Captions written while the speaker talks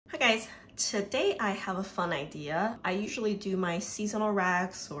guys, today I have a fun idea. I usually do my seasonal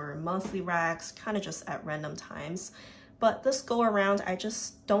racks or monthly racks kind of just at random times, but this go around I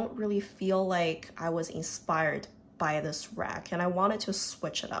just don't really feel like I was inspired by this rack and I wanted to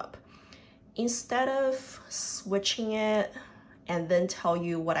switch it up. Instead of switching it and then tell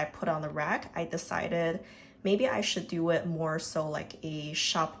you what I put on the rack, I decided maybe I should do it more so like a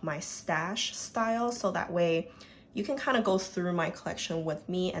shop my stash style, so that way you can kind of go through my collection with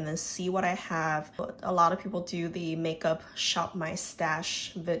me and then see what I have. A lot of people do the makeup shop my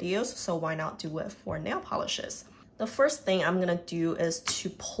stash videos, so why not do it for nail polishes? The first thing I'm gonna do is to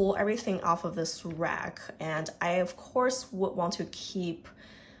pull everything off of this rack, and I of course would want to keep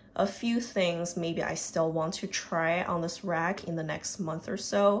a few things maybe I still want to try on this rack in the next month or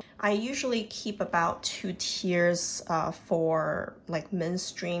so. I usually keep about 2 tiers for like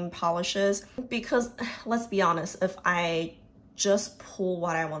mainstream polishes, because let's be honest, if I just pull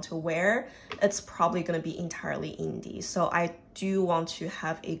what I want to wear, it's probably going to be entirely indie. So I do want to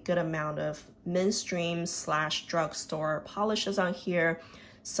have a good amount of mainstream / drugstore polishes on here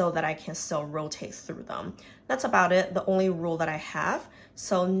so that I can still rotate through them. That's about it, the only rule that I have.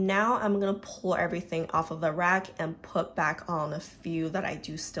 So now I'm gonna pull everything off of the rack and put back on a few that I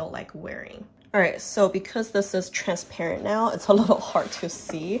do still like wearing. All right, so because this is transparent now, it's a little hard to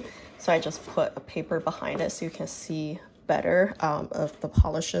see. So I just put a paper behind it so you can see better of the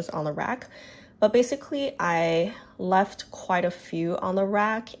polishes on the rack. But basically I left quite a few on the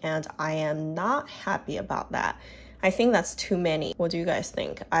rack and I am not happy about that. I think that's too many. What do you guys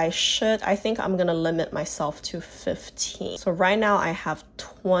think? I think I'm gonna limit myself to 15. So right now I have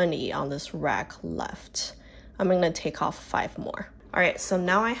 20 on this rack left. I'm gonna take off 5 more. All right, so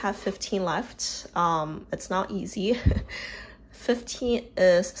now I have 15 left. It's not easy. 15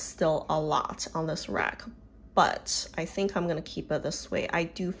 is still a lot on this rack, but I think I'm gonna keep it this way. I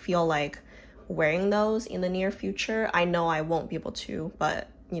do feel like wearing those in the near future. I know I won't be able to, but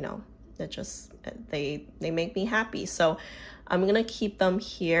you know, they make me happy, so I'm gonna keep them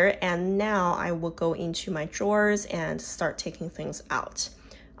here. And now I will go into my drawers and start taking things out.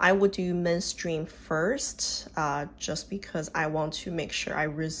 I would do mainstream first, just because I want to make sure I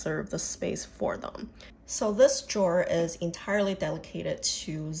reserve the space for them. So this drawer is entirely dedicated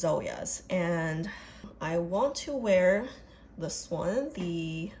to Zoya's, and I want to wear this one.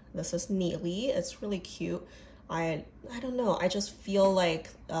 This is Neely. It's really cute. I don't know, I just feel like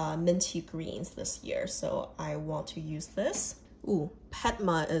minty greens this year, so I want to use this. Ooh,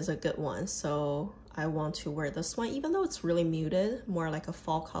 Petma is a good one, so I want to wear this one, even though it's really muted, more like a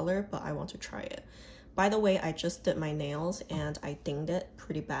fall color, but I want to try it. By the way, I just did my nails and I dinged it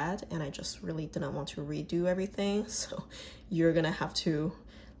pretty bad, and I just really didn't want to redo everything, so you're gonna have to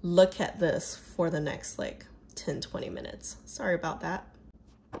look at this for the next like 10-20 minutes. Sorry about that.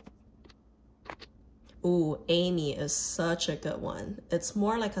 Ooh, Amy is such a good one. It's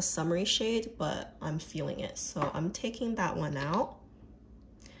more like a summery shade, but I'm feeling it, so I'm taking that one out.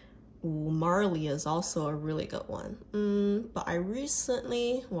 Ooh, Marley is also a really good one. But I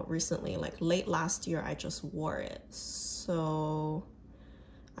recently, like late last year, I just wore it, so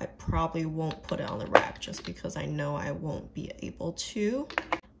I probably won't put it on the rack just because I know I won't be able to.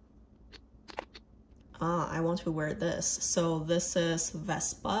 I want to wear this. So this is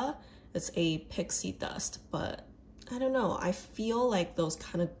Vespa. It's a pixie dust, but I don't know. I feel like those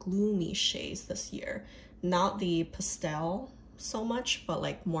kind of gloomy shades this year. Not the pastel so much, but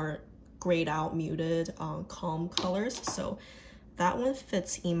like more grayed out, muted, calm colors. So that one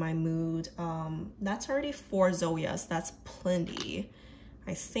fits in my mood. That's already 4 Zoya's. That's plenty.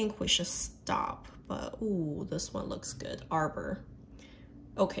 I think we should stop, but ooh, this one looks good. Arbor.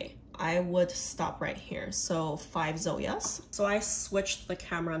 Okay. I would stop right here. So 5 Zoya's. So I switched the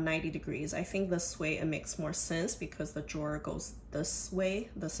camera 90 degrees. I think this way it makes more sense because the drawer goes this way.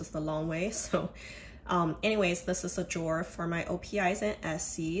 This is the long way. So anyways, this is a drawer for my OPIs and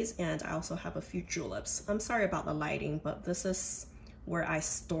SCs, and I also have a few juleps. I'm sorry about the lighting, but this is where I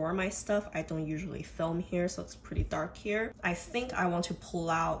store my stuff. I don't usually film here, so it's pretty dark here. I think I want to pull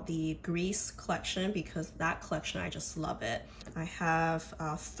out the Grease collection because that collection, I just love it. I have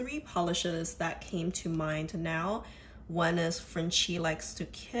 3 polishes that came to mind now. One is Frenchie Likes to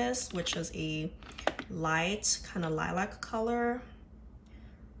Kiss, which is a light kind of lilac color.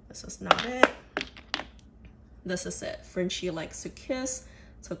 This is not it. This is it, Frenchie Likes to Kiss.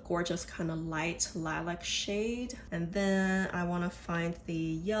 It's a gorgeous kind of light lilac shade. And then I want to find the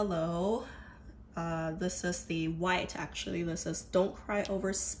yellow. This is the white, actually. This is Don't Cry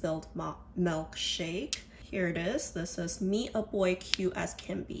Over Spilled Milkshake. Here it is. This is Meet a Boy Cute as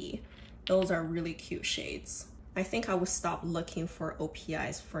Can Be. Those are really cute shades. I think I would stop looking for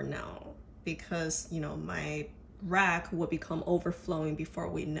OPIs for now because, you know, my rack will become overflowing before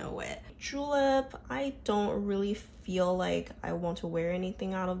we know it. Julep, I don't really feel like I want to wear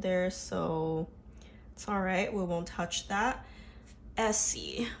anything out of there, so it's all right, we won't touch that.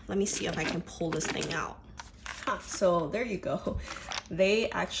 Essie, let me see if I can pull this thing out. So there you go. They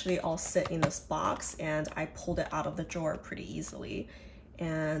actually all sit in this box and I pulled it out of the drawer pretty easily.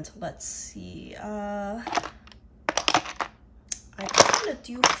 And let's see, I kind of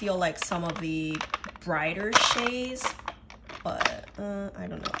do feel like some of the brighter shades, but I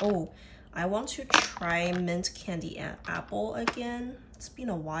don't know. Oh, I want to try Mint Candy and Apple again. It's been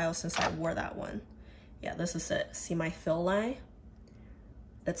a while since I wore that one. Yeah, this is it. See my fill line?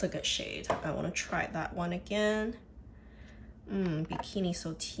 It's a good shade. I want to try that one again. Bikini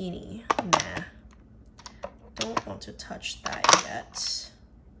So Teeny. Nah. Don't want to touch that yet.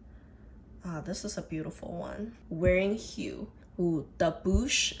 This is a beautiful one. Wearing Hue. Ooh, the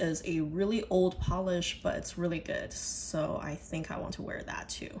Bouche is a really old polish, but it's really good. So I think I want to wear that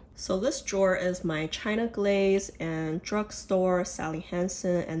too. So this drawer is my China Glaze and Drugstore, Sally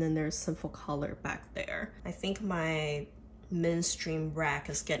Hansen, and then there's Sinful Color back there. I think my mainstream rack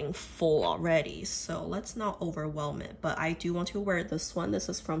is getting full already, so let's not overwhelm it. But I do want to wear this one. This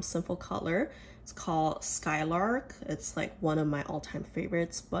is from Sinful Color. It's called Skylark. It's like one of my all-time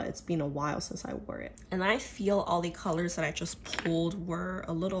favorites, but it's been a while since I wore it. And I feel all the colors that I just pulled were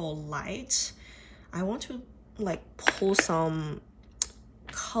a little light. I want to like pull some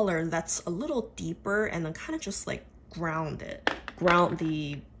color that's a little deeper and then kind of just like ground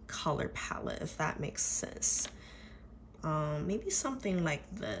the color palette, if that makes sense. Maybe something like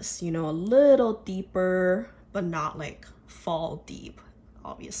this, you know, a little deeper, but not like fall deep,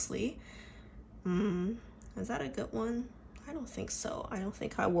 obviously. Is that a good one? I don't think so. I don't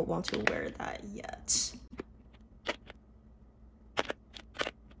think I would want to wear that yet.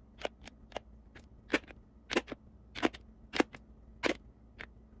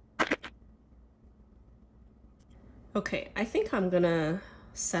 Okay, I think I'm gonna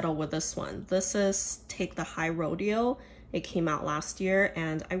settle with this one. This is Take the High Rodeo. It came out last year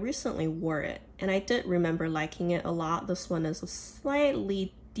and I recently wore it and I did remember liking it a lot. This one is a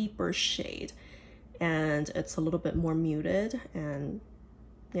slightly deeper shade and it's a little bit more muted, and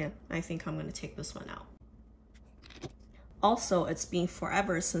yeah, I think I'm gonna take this one out. Also, it's been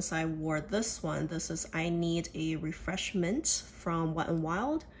forever since I wore this one. This is I Need a Refreshment from Wet n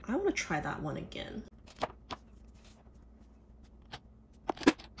Wild. I want to try that one again.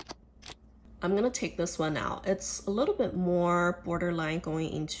 I'm gonna take this one out. It's a little bit more borderline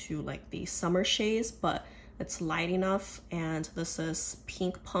going into like the summer shades, but it's light enough. And this is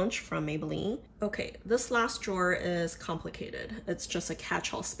Pink Punch from Maybelline. Okay, this last drawer is complicated. It's just a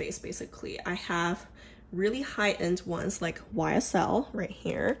catch-all space basically. I have really high-end ones like YSL right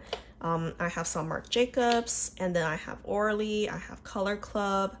here. I have some Marc Jacobs, and then I have Orly, I have Color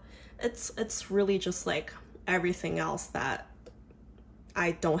Club. It's really just like everything else that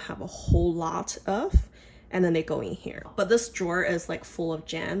I don't have a whole lot of, and then they go in here. But this drawer is like full of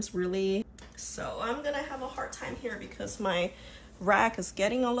gems, really. So I'm gonna have a hard time here because my rack is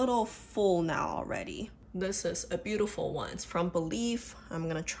getting a little full now already. This is a beautiful one. It's from Believe. I'm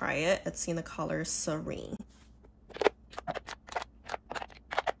gonna try it. It's in the color Serene.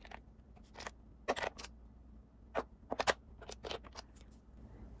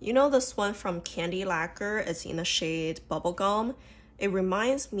 You know this one from Candy Lacquer? It's in the shade Bubblegum. It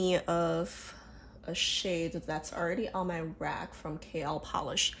reminds me of a shade that's already on my rack from KL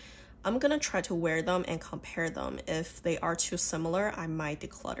Polish. I'm gonna try to wear them and compare them. If they are too similar, I might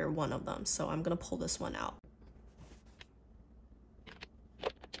declutter one of them. So I'm gonna pull this one out.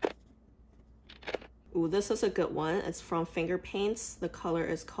 Ooh, this is a good one. It's from Finger Paints. The color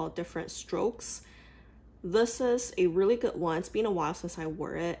is called Different Strokes. This is a really good one. It's been a while since I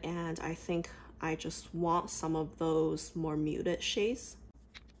wore it, and I think I just want some of those more muted shades.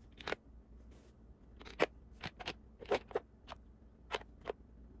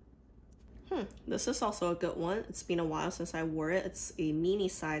 This is also a good one. It's been a while since I wore it. It's a mini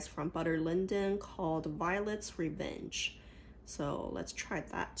size from Butter Linden called Violet's Revenge. So let's try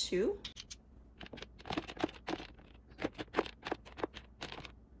that too.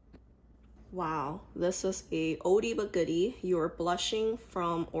 Wow, this is a oldie but goodie. You're Blushing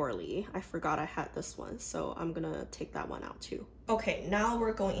from Orly. I forgot I had this one, so I'm gonna take that one out too. Okay, now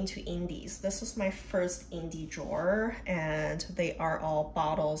we're going into indies. This is my first indie drawer, and they are all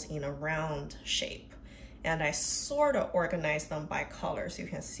bottles in a round shape. And I sort of organized them by colors. You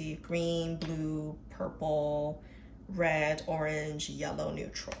can see green, blue, purple, red, orange, yellow,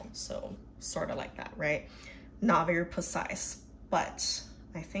 neutral. So sort of like that, right? not very precise, but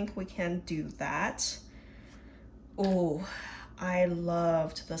I think we can do that. Oh, I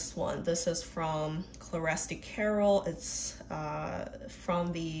loved this one. This is from Claresti Carroll. It's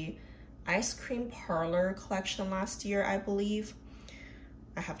from the Ice Cream Parlor collection last year, I believe.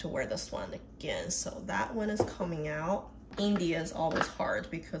 I have to wear this one again. So that one is coming out. Indie is always hard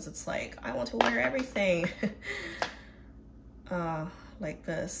because it's like, I want to wear everything. Like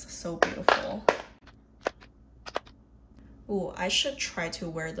this, so beautiful. Ooh, I should try to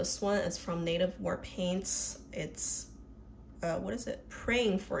wear this one. It's from Native War Paints. It's, what is it?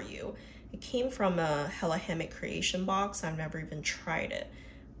 Praying for You. It came from a Hella Handmade Creation box. I've never even tried it,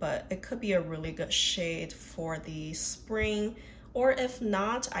 but it could be a really good shade for the spring. Or if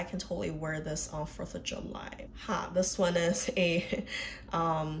not, I can totally wear this on 4th of July. This one is a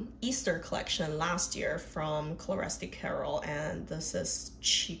Easter collection last year from Claresti Carroll, and this is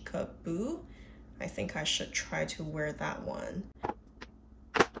Chickaboo. I think I should try to wear that one.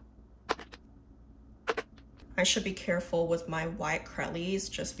 I should be careful with my white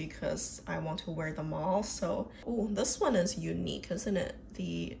Crellies just because I want to wear them all. So, oh, this one is unique, isn't it?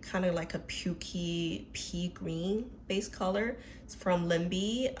 The kind of like a pukey pea green base color. It's from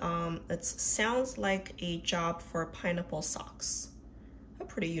Limby. It sounds like a job for pineapple socks. A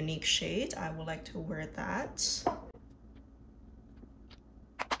pretty unique shade. I would like to wear that.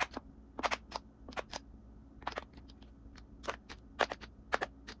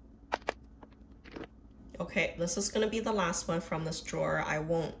 Okay, this is gonna be the last one from this drawer. I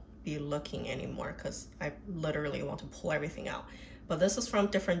won't be looking anymore because I literally want to pull everything out. But this is from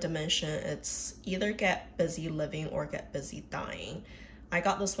Different Dimension. It's either Get Busy Living or Get Busy Dying. I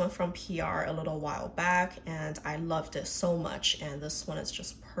got this one from PR a little while back and I loved it so much. And this one is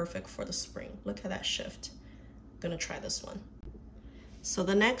just perfect for the spring. Look at that shift. I'm gonna try this one. So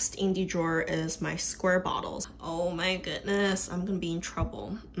the next indie drawer is my square bottles. Oh my goodness, I'm gonna be in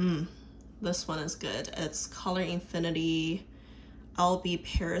trouble. This one is good. It's Color Infinity I'll Be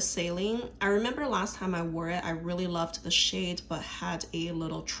Parasailing. I remember last time I wore it, I really loved the shade, but had a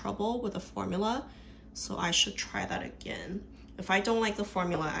little trouble with the formula. So I should try that again. If I don't like the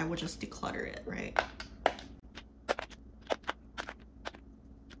formula, I would just declutter it, right?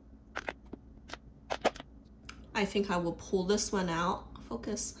 I think I will pull this one out.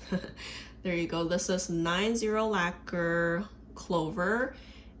 Focus. There you go. This is 90 Lacquer Clover.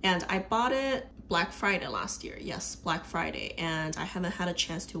 And I bought it Black Friday last year. Yes, Black Friday. And I haven't had a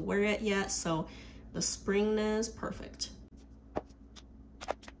chance to wear it yet. So the spring is perfect.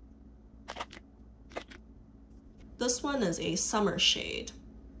 This one is a summer shade,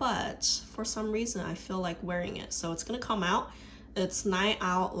 but for some reason I feel like wearing it. So it's gonna come out. It's Night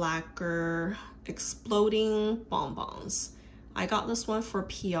Out Lacquer Exploding Bonbons. I got this one for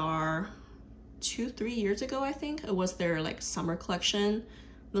PR 2-3 years ago, I think. It was their like summer collection.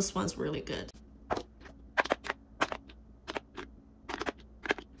 This one's really good.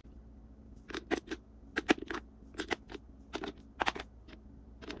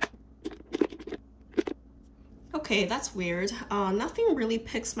 Okay, that's weird. Nothing really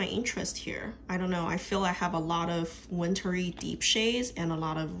piques my interest here. I don't know, I feel I have a lot of wintry deep shades and a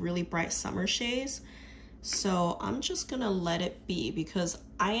lot of really bright summer shades. So I'm just gonna let it be because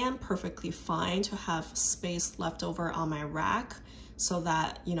I am perfectly fine to have space left over on my rack so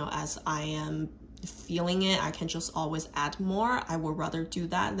that, you know, as I am feeling it, I can just always add more. I would rather do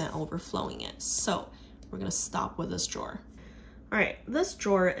that than overflowing it. So we're gonna stop with this drawer. All right, this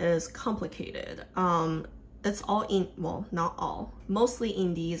drawer is complicated. It's all in, well, not all, mostly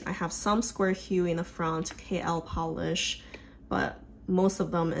indies. I have some Square Hue in the front, KL Polish, but most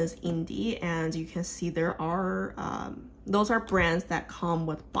of them is indie. And you can see there are, those are brands that come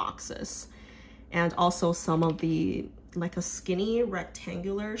with boxes. And also some of the, like a skinny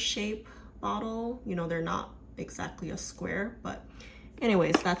rectangular shape bottle, you know, they're not exactly a square, but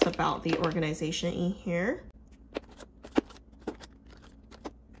anyways, that's about the organization in here.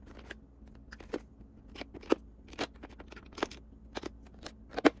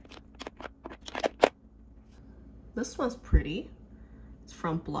 This one's pretty. It's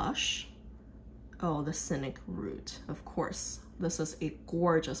from Blush. Oh, the Scenic Route. Of course, this is a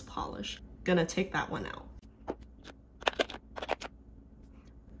gorgeous polish. Gonna take that one out.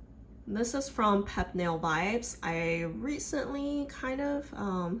 This is from Pep Nail Vibes. I recently kind of,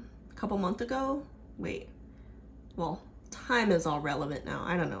 a couple months ago, well, time is all relevant now,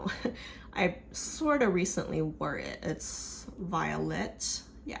 I don't know. I sort of recently wore it. It's Violet,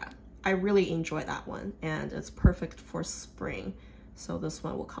 yeah. I really enjoy that one and it's perfect for spring. So this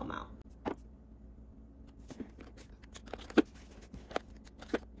one will come out.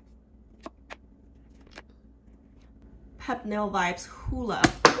 Pep Nail Vibes Hula.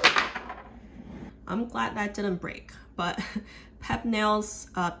 I'm glad that didn't break, but Pep Nail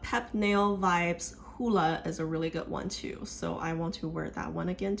Vibes Hula is a really good one too. So I want to wear that one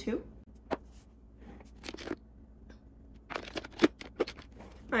again too.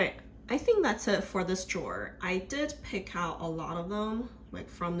 All right, I think that's it for this drawer. I did pick out a lot of them like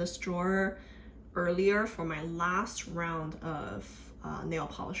from this drawer earlier for my last round of nail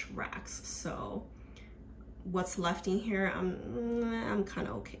polish racks. So what's left in here, I'm kind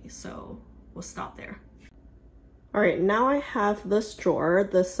of okay. So we'll stop there. All right, now I have this drawer.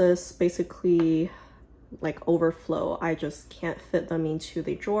 This is basically like overflow. I just can't fit them into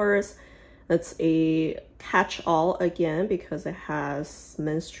the drawers. It's a catch-all again because it has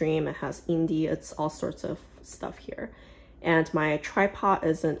mainstream, it has indie, it's all sorts of stuff here. And my tripod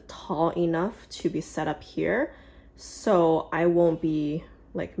isn't tall enough to be set up here, so I won't be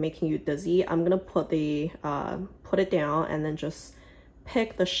like making you dizzy. I'm gonna put it down and then just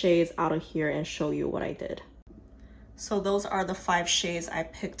pick the shades out of here and show you what I did. So those are the 5 shades I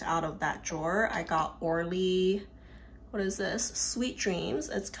picked out of that drawer. I got Orly, what is this? Sweet Dreams.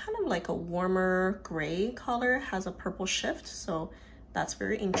 It's kind of like a warmer gray color, has a purple shift, so that's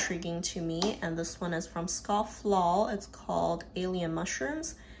very intriguing to me. And this one is from Scofflaw. It's called Alien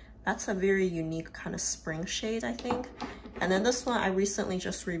Mushrooms. That's a very unique kind of spring shade, I think. And then this one I recently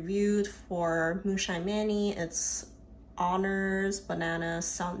just reviewed for Moonshine Manny. It's Honors Banana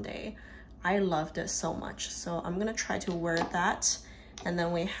Sundae. I loved it so much, so I'm gonna try to wear that. And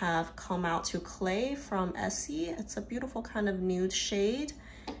then we have Come Out to Clay from Essie. It's a beautiful kind of nude shade.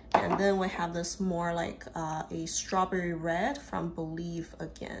 And then we have this more like a strawberry red from Believe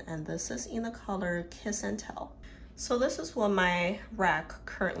again. And this is in the color Kiss and Tell. So this is what my rack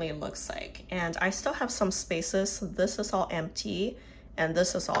currently looks like. And I still have some spaces. This is all empty and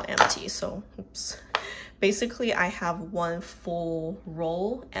this is all empty. So oops. Basically I have one full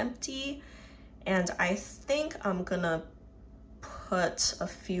roll empty. And I think I'm gonna put a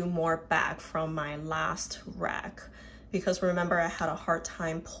few more back from my last rack because remember I had a hard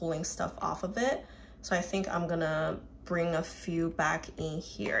time pulling stuff off of it. So I think I'm gonna bring a few back in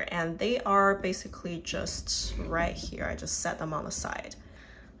here, and they are basically just right here. I just set them on the side.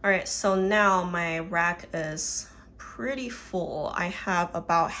 All right, so now my rack is pretty full. I have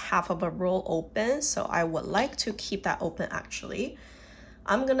about half of a roll open, so I would like to keep that open actually.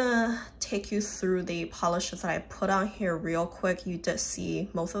 I'm gonna take you through the polishes that I put on here real quick. You did see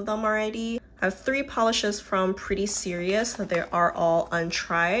most of them already. I have 3 polishes from Pretty Serious. They are all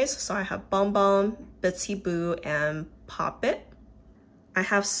untries. So I have Bum Bum, Bitsy Boo, and Pop It. I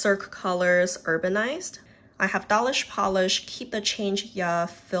have Cirque Colors Urbanized. I have Dolish Polish, Keep the Change Ya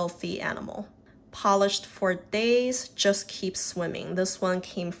Filthy Animal. Polished for Days, Just Keep Swimming. This one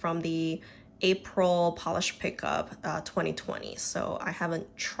came from the April Polish Pickup 2020, so I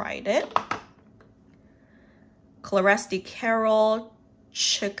haven't tried it. Claresti Carol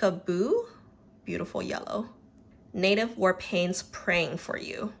Chickaboo, beautiful yellow. Native War Paints Praying for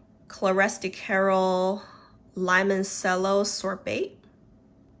You. Claresti Carol Limoncello Sorbet.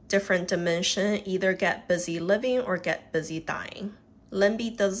 Different Dimension, Either Get Busy Living or Get Busy Dying.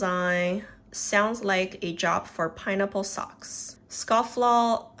 Limby Design, Sounds Like a Job for Pineapple Socks.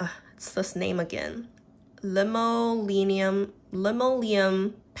 Scofflaw, it's this name again. Limoleum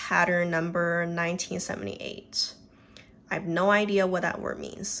pattern number 1978. I have no idea what that word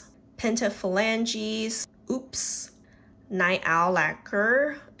means. Pentaphalanges, Oops. Night Owl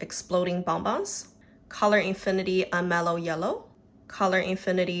Lacquer, Exploding Bonbons. Color Infinity Unmellow Yellow. Color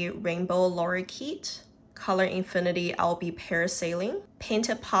Infinity Rainbow Lorikeet. Color Infinity LB Parasailing.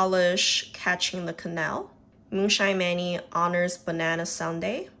 Painted Polish Catching the Canal. Moonshine Manny Honors Banana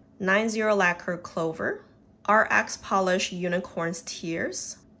Sundae. 90 Lacquer Clover. RX Polish Unicorn's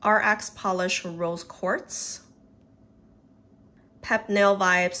Tears. RX Polish Rose Quartz. Pep Nail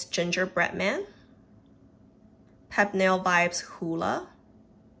Vibes Gingerbread Man. Pep Nail Vibes Hula.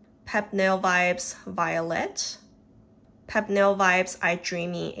 Pep Nail Vibes Violet. Pep Nail Vibes I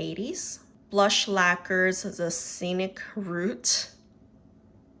Dreamy 80s. Blush Lacquers The Scenic Route.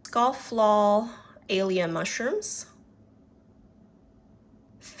 Scofflaw Alien Mushrooms.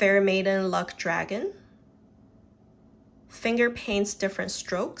 Fair Maiden Luck Dragon. Finger Paints Different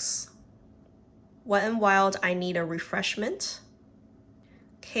Strokes. Wet n Wild I Need a Refreshment.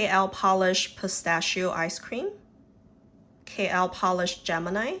 KL Polish Pistachio Ice Cream. KL Polish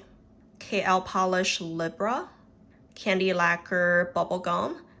Gemini. KL Polish Libra. Candy Lacquer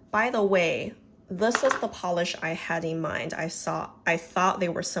Bubblegum. By the way, this is the polish I had in mind. I thought they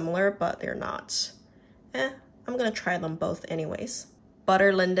were similar, but they're not. I'm gonna try them both anyways.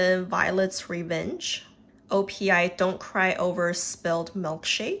 Butter Linden Violet's Revenge. OPI Don't Cry Over Spilled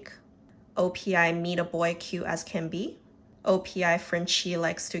Milkshake. OPI Meet a Boy Cute as Can Be. OPI Frenchie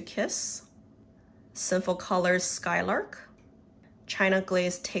Likes to Kiss. Sinful Colors Skylark. China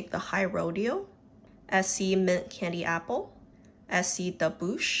Glaze Take the High Rodeo. SC Mint Candy Apple. SC The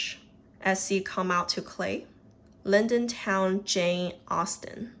Boosh. SC Come Out to Clay. Linden Town Jane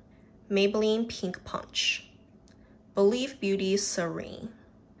Austen. Maybelline Pink Punch. Believe Beauty Serene.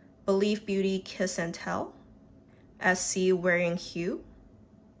 Believe Beauty Kiss and Tell. SC Wearing Hue.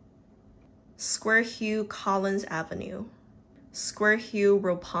 Square Hue Collins Avenue. Square Hue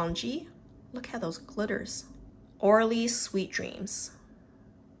Roppongi. Look at those glitters. Orly Sweet Dreams.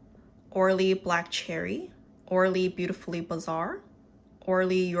 Orly Black Cherry. Orly Beautifully Bizarre.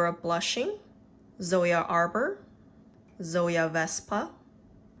 Orly You're Blushing. Zoya Arbor. Zoya Vespa.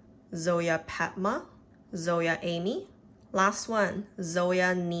 Zoya Patma. Zoya Amy. Last one,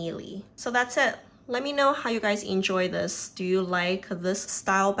 Zoya Neely. So that's it. Let me know how you guys enjoy this. Do you like this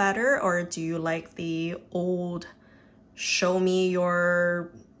style better, or do you like the old show me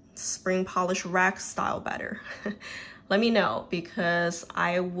your spring polish rack style better? Let me know, because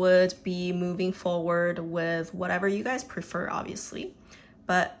I would be moving forward with whatever you guys prefer, obviously.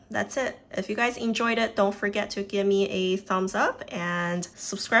 But that's it. If you guys enjoyed it, don't forget to give me a thumbs up and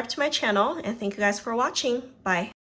subscribe to my channel. And thank you guys for watching. Bye.